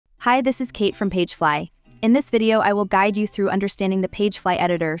Hi, this is Kate from PageFly. In this video, I will guide you through understanding the PageFly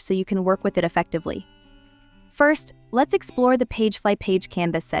editor so you can work with it effectively. First, let's explore the PageFly Page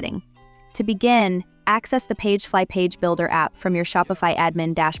Canvas setting. To begin, access the PageFly Page Builder app from your Shopify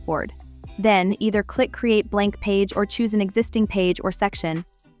admin dashboard. Then, either click Create Blank Page or choose an existing page or section.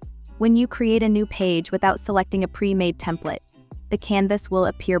 When you create a new page without selecting a pre-made template, the canvas will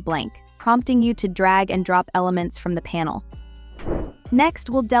appear blank, prompting you to drag and drop elements from the panel. Next,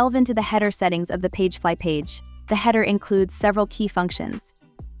 we'll delve into the header settings of the PageFly page. The header includes several key functions.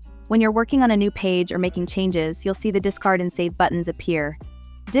 When you're working on a new page or making changes, you'll see the Discard and Save buttons appear.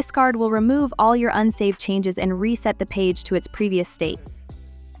 Discard will remove all your unsaved changes and reset the page to its previous state.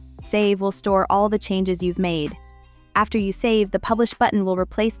 Save will store all the changes you've made. After you save, the Publish button will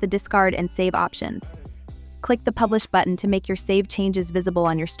replace the Discard and Save options. Click the Publish button to make your saved changes visible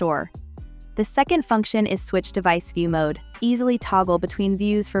on your store. The second function is Switch Device View Mode. Easily toggle between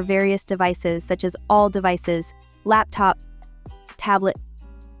views for various devices such as all devices, laptop, tablet,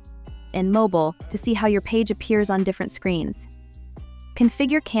 and mobile to see how your page appears on different screens.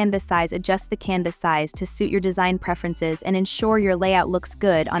 Configure canvas size. Adjust the canvas size to suit your design preferences and ensure your layout looks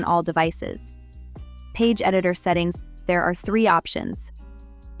good on all devices. Page editor settings. There are 3 options.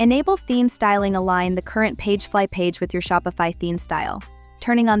 Enable theme styling. Align the current PageFly page with your Shopify theme style.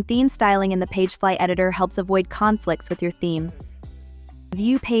 Turning on theme styling in the PageFly editor helps avoid conflicts with your theme.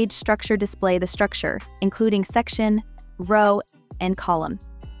 View page structure. Display the structure, including section, row, and column.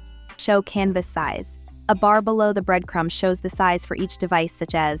 Show canvas size. A bar below the breadcrumb shows the size for each device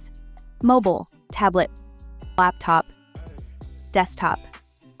such as mobile, tablet, laptop, desktop.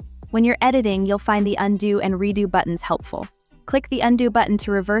 When you're editing, you'll find the undo and redo buttons helpful. Click the undo button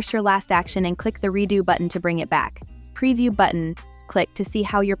to reverse your last action and click the redo button to bring it back. Preview button. Click to see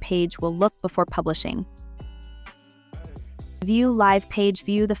how your page will look before publishing. View live page.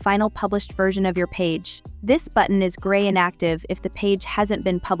 View the final published version of your page. This button is gray and active if the page hasn't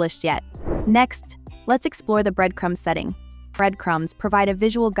been published yet. Next, let's explore the breadcrumb setting. Breadcrumbs provide a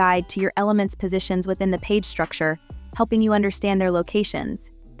visual guide to your elements' positions within the page structure, helping you understand their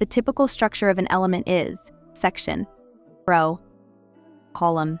locations. The typical structure of an element is section, row,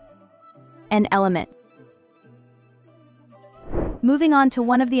 column, and element. Moving on to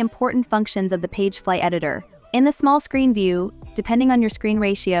one of the important functions of the PageFly editor. In the small screen view, depending on your screen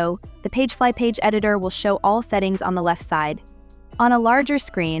ratio, the PageFly page editor will show all settings on the left side. On a larger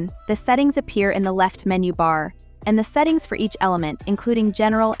screen, the settings appear in the left menu bar, and the settings for each element, including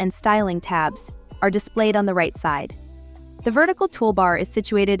General and Styling tabs, are displayed on the right side. The vertical toolbar is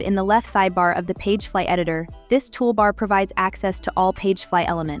situated in the left sidebar of the PageFly editor. This toolbar provides access to all PageFly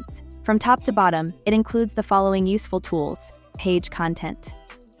elements. From top to bottom, it includes the following useful tools: page content,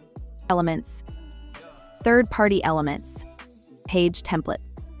 elements, third-party elements, page template,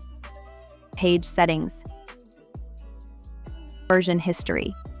 page settings, version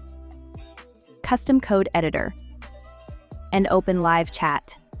history, custom code editor, and open live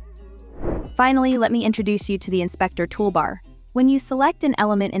chat. Finally, let me introduce you to the inspector toolbar. When you select an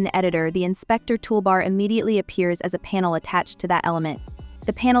element in the editor, the inspector toolbar immediately appears as a panel attached to that element.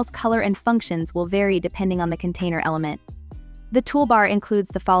 The panel's color and functions will vary depending on the container element. The toolbar includes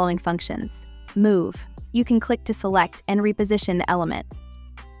the following functions. Move. You can click to select and reposition the element.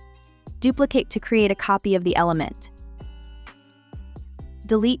 Duplicate to create a copy of the element.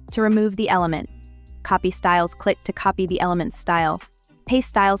 Delete to remove the element. Copy styles. Click to copy the element's style. Paste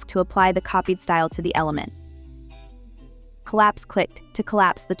styles to apply the copied style to the element. Collapse. Click to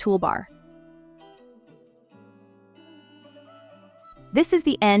collapse the toolbar. This is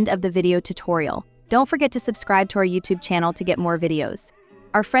the end of the video tutorial. Don't forget to subscribe to our YouTube channel to get more videos.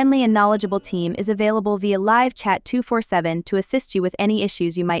 Our friendly and knowledgeable team is available via live chat 24/7 to assist you with any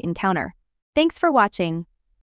issues you might encounter. Thanks for watching.